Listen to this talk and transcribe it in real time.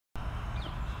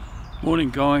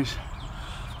Morning guys.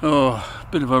 Oh,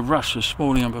 bit of a rush this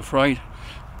morning I'm afraid.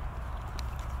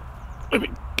 Let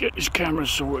me get this camera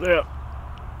sorted out.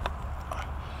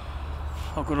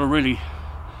 I've got a really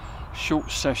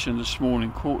short session this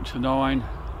morning, 8:45,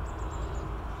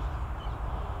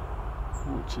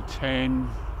 10:45,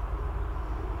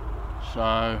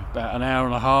 so about an hour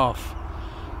and a half.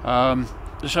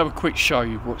 Let's have a quick show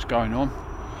you what's going on.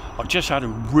 I've just had a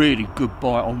really good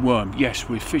bite on worm. Yes,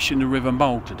 we're fishing the River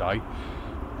Mole today.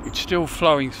 It's still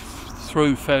flowing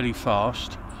through fairly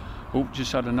fast. Oh,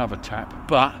 just had another tap,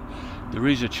 but there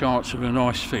is a chance of a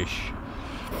nice fish.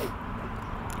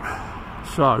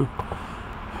 So,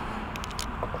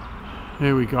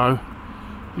 here we go.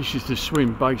 This is the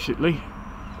swim basically.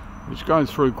 It's going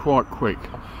through quite quick,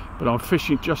 but I'm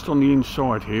fishing just on the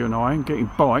inside here and I ain't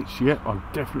getting bites yet. I'm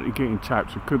definitely getting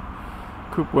taps. It could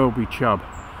well be chub.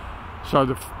 So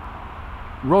the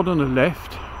rod on the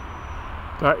left,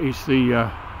 that is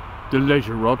the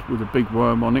leisure rod with a big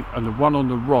worm on it, and the one on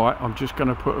the right, I'm just going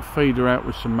to put a feeder out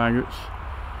with some maggots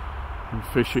and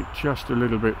fish it just a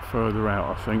little bit further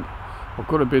out. I think I've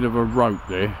got a bit of a rope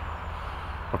there.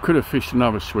 I could have fished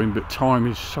another swim, but time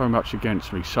is so much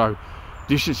against me. So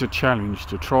this is a challenge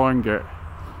to try and get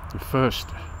the first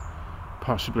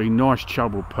possibly nice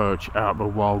chub or perch out of a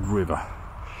wild river.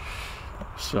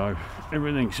 So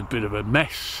everything's a bit of a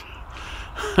mess.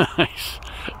 It's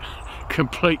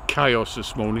complete chaos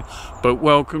this morning, but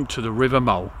welcome to the River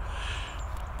Mole,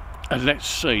 and let's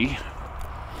see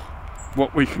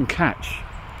what we can catch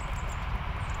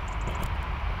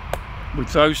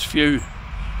with those few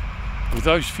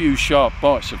sharp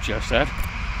bites I've just had.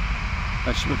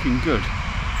 That's looking good.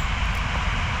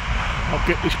 I'll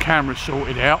get this camera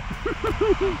sorted out.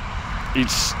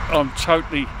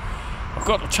 I've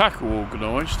got the tackle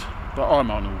organised, but I'm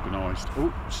unorganised.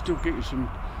 Oh, still getting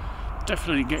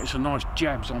definitely getting some nice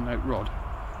jabs on that rod.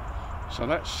 So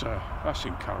that's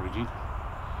encouraging.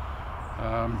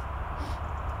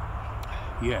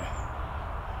 Yeah.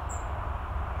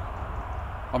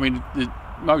 I mean,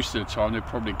 most of the time they're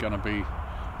probably going to be,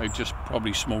 they're just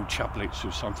probably small chublets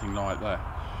or something like that.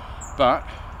 But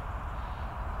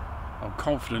I'm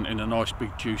confident in a nice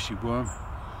big juicy worm.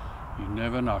 You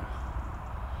never know.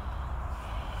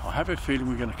 I have a feeling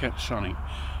we're going to catch sunny.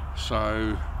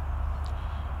 So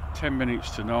 10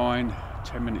 minutes to 9,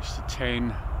 10 minutes to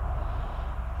 10,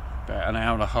 about an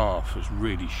hour and a half was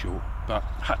really short, but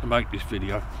had to make this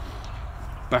video.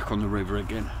 Back on the river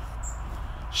again.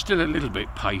 Still a little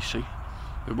bit pacey,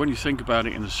 but when you think about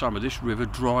it, in the summer this river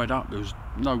dried up. There was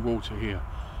no water here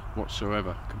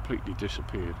whatsoever, completely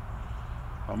disappeared.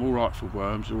 I'm alright for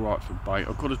worms, alright for bait.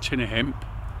 I've got a tin of hemp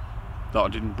that I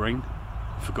didn't bring,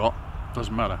 forgot.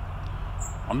 Doesn't matter.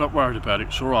 I'm not worried about it.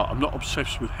 It's all right. I'm not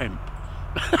obsessed with hemp.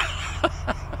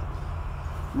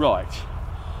 Right.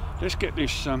 Let's get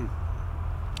this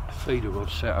feeder rod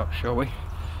set up, shall we?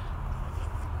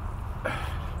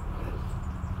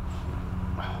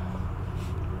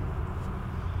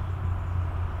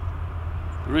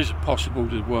 There is a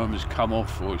possibility the worm has come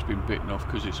off or it's been bitten off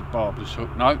because it's a barbless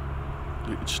hook. No,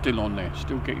 it's still on there.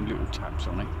 Still getting little taps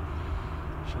on it.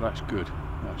 So that's good.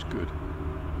 That's good.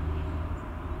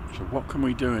 So what can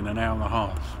we do in an hour and a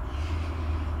half?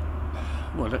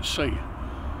 Well, let's see.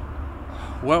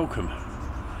 Welcome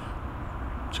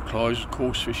to Clive's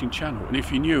Coarse Fishing channel. And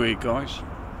if you're new here, guys,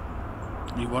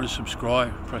 you want to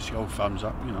subscribe, press the old thumbs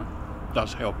up, you know,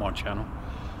 does help my channel.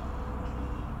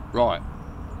 Right.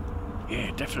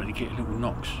 Yeah, definitely get little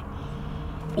knocks.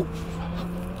 Oh.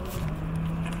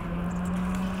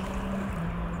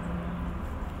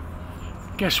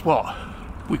 Guess what?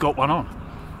 We got one on.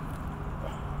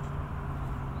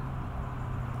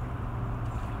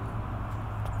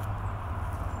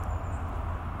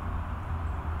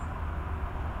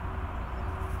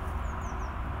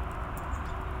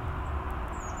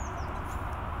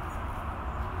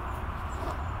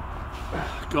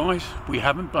 Guys, we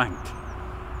haven't blanked.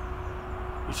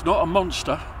 It's not a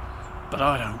monster, but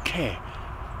I don't care.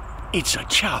 It's a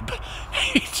chub.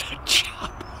 It's a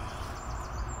chub.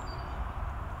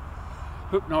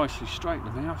 Hook nicely straight in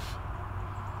the mouth.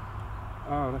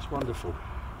 Oh, that's wonderful.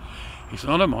 It's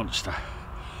not a monster,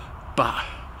 but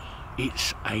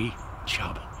it's a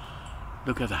chub.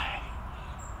 Look at that.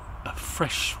 A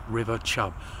fresh river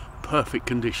chub. Perfect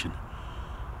condition.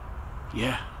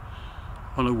 Yeah,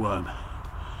 on a worm.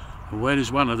 And where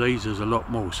there's one of these, there's a lot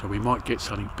more, so we might get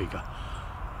something bigger.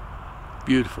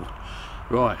 Beautiful.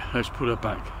 Right, let's put her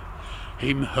back.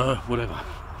 Him, her, whatever.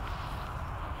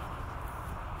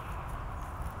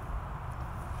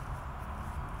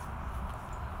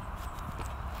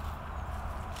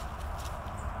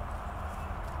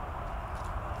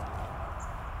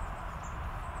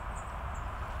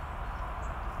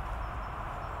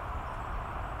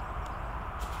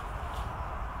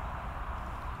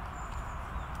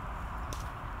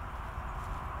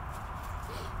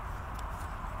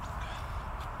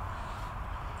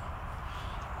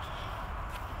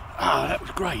 Ah, that was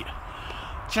great.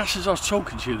 Just as I was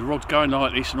talking to you, the rod's going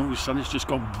like this, and all of a sudden it's just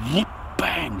gone whoop,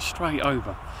 bang, straight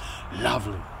over.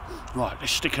 Lovely. Right,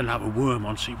 let's stick another worm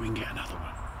on, see if we can get another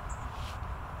one.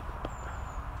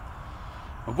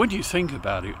 And when you think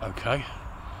about it, okay,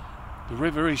 the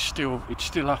river is still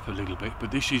up a little bit, but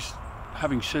this is,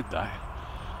 having said that,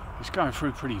 it's going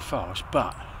through pretty fast,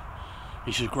 but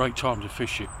it's a great time to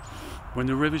fish it. When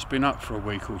the river's been up for a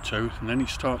week or two, and then it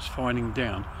starts fining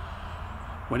down,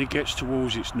 when it gets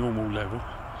towards its normal level,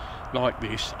 like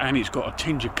this, and it's got a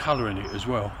tinge of colour in it as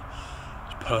well,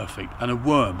 it's perfect. And a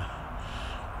worm,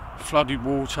 flooded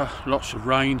water, lots of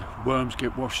rain, worms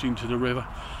get washed into the river.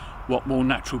 What more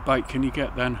natural bait can you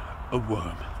get than a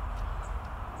worm?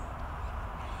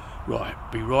 Right,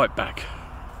 be right back.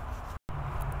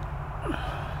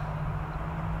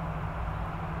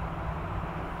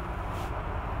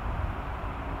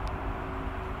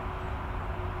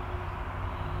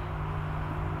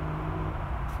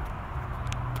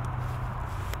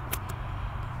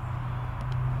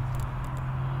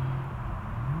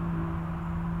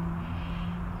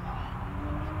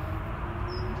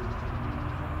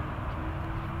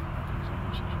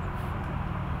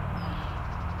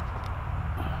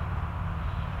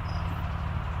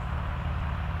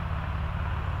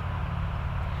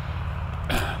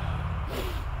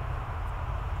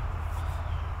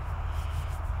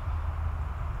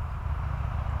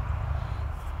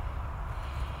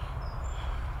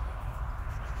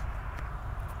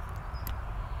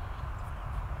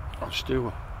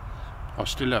 I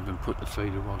still haven't put the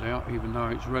feeder rod out, even though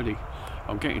it's ready.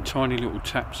 I'm getting tiny little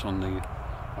taps on the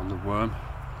worm.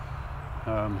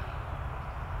 I'm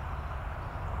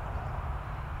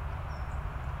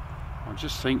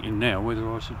just thinking now whether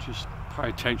I should just pay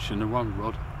attention to one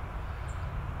rod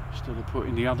instead of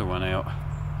putting the other one out.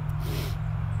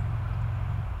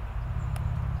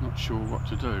 Not sure what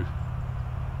to do.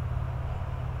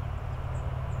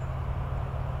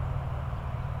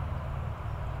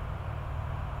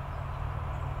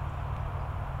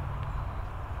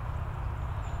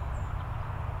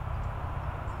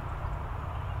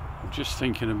 Just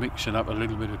thinking of mixing up a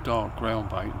little bit of dark ground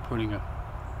bait and putting a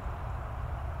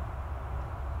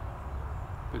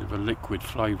bit of a liquid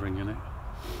flavouring in it,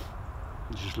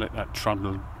 and just let that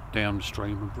trundle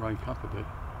downstream and break up a bit.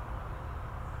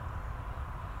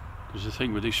 Because the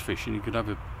thing with this fishing, you could have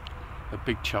a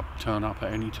big chub turn up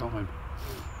at any time.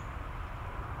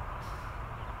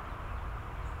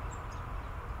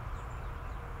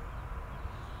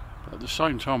 But at the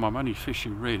same time, I'm only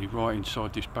fishing really right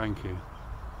inside this bank here.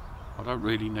 I don't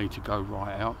really need to go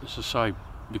right out. As I say,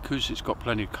 because it's got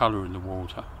plenty of colour in the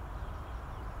water,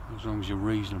 as long as you're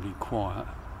reasonably quiet,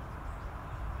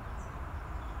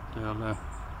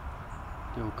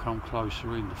 they'll come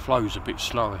closer in. The flow's a bit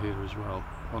slower here as well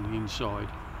on the inside,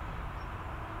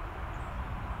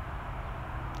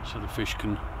 so the fish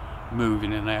can move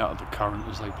in and out of the current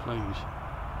as they please.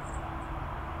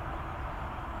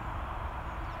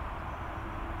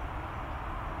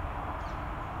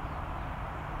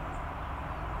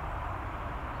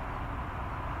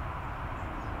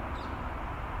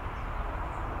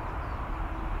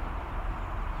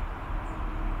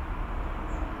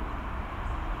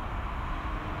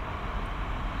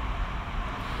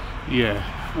 Yeah,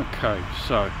 okay,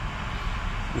 so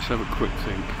let's have a quick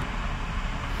think.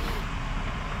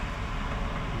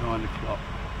 9 o'clock.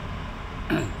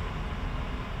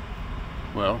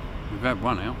 Well, we've had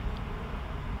one out.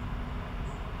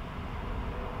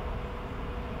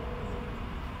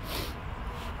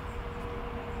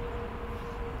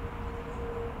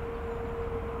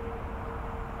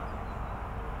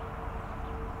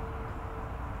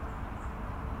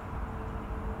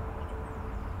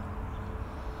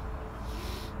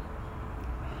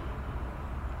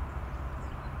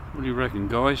 What do you reckon,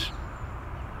 guys?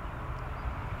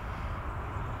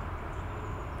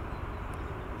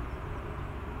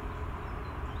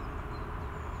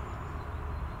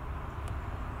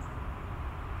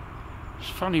 It's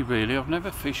funny really, I've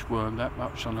never fished worm that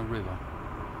much on a river.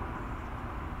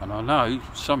 And I know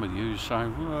some of you are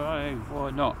saying, well, hey,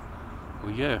 why not?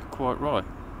 Well yeah, quite right.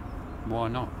 Why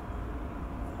not?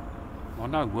 I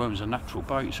know worm's a natural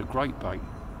bait, it's a great bait.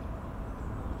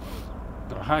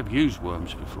 But I have used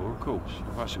worms before, of course.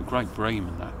 I've had some great bream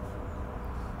and that.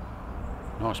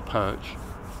 Nice perch.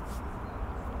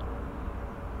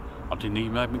 I didn't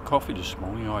even have my coffee this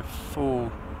morning. I had 4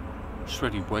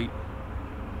 shredded wheat.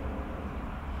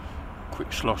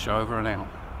 Quick slosh over and out.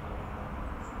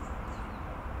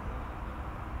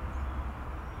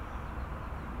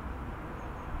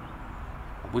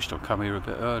 I wished I'd come here a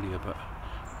bit earlier, but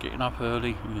getting up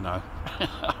early, you know,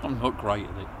 I'm not great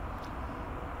at it.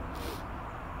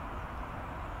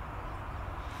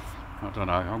 I don't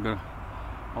know. I'm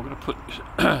gonna put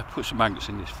put some magnets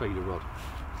in this feeder rod.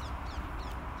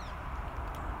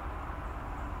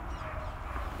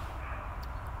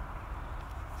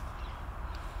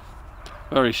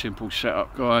 Very simple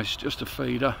setup, guys. Just a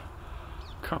feeder,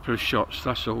 couple of shots.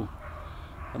 That's all.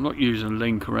 I'm not using a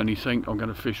link or anything. I'm going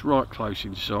to fish right close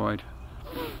inside.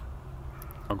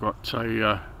 I've got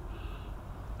a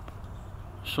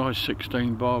size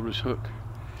 16 barbless hook.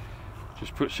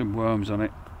 Just put some worms on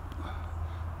it.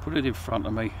 Put it in front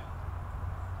of me.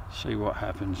 See what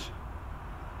happens.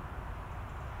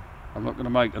 I'm not going to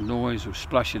make a noise or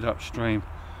splash it upstream.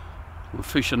 We'll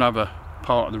fish another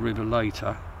part of the river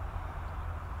later.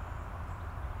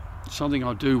 Something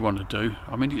I do want to do.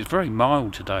 I mean, it's very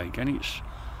mild today. Again, it's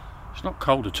not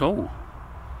cold at all.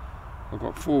 I've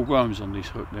got 4 worms on this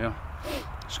hook now.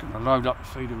 Just going to load up the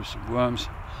feeder with some worms.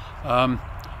 But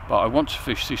I want to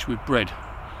fish this with bread.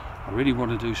 I really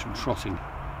want to do some trotting.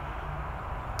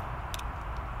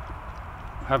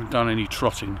 I haven't done any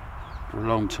trotting for a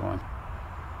long time.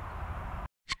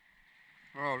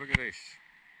 Oh, look at this.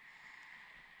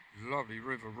 Lovely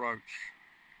river roach.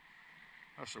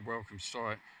 That's a welcome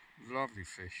sight. Lovely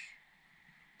fish.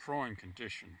 Prime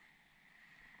condition.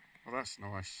 Well, that's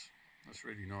nice. That's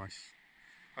really nice.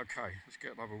 Okay, let's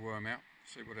get another worm out.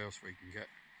 See what else we can get.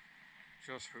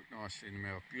 Just hooked nicely in the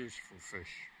mouth. Beautiful fish.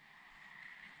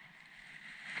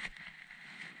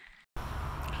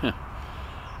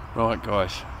 Right,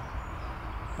 guys.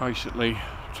 Basically,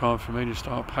 time for me to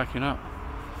start packing up.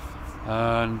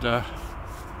 And at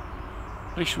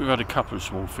least we've had a couple of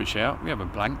small fish out. We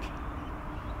haven't blanked.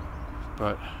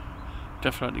 But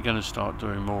definitely going to start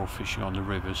doing more fishing on the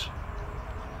rivers.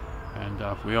 And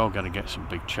we are going to get some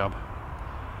big chub.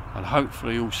 And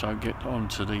hopefully also get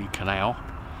onto the canal.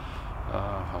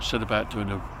 I said about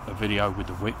doing a video with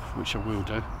the whip, which I will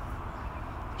do.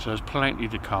 So there's plenty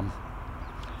to come.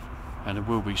 And there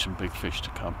will be some big fish to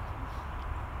come.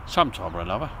 Sometime or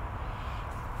another.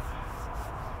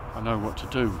 I know what to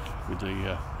do with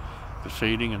the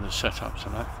feeding and the setups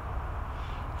and that.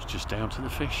 It's just down to the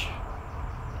fish.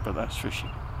 But that's fishing.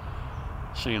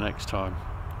 See you next time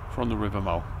from the River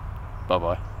Mole. Bye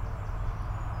bye.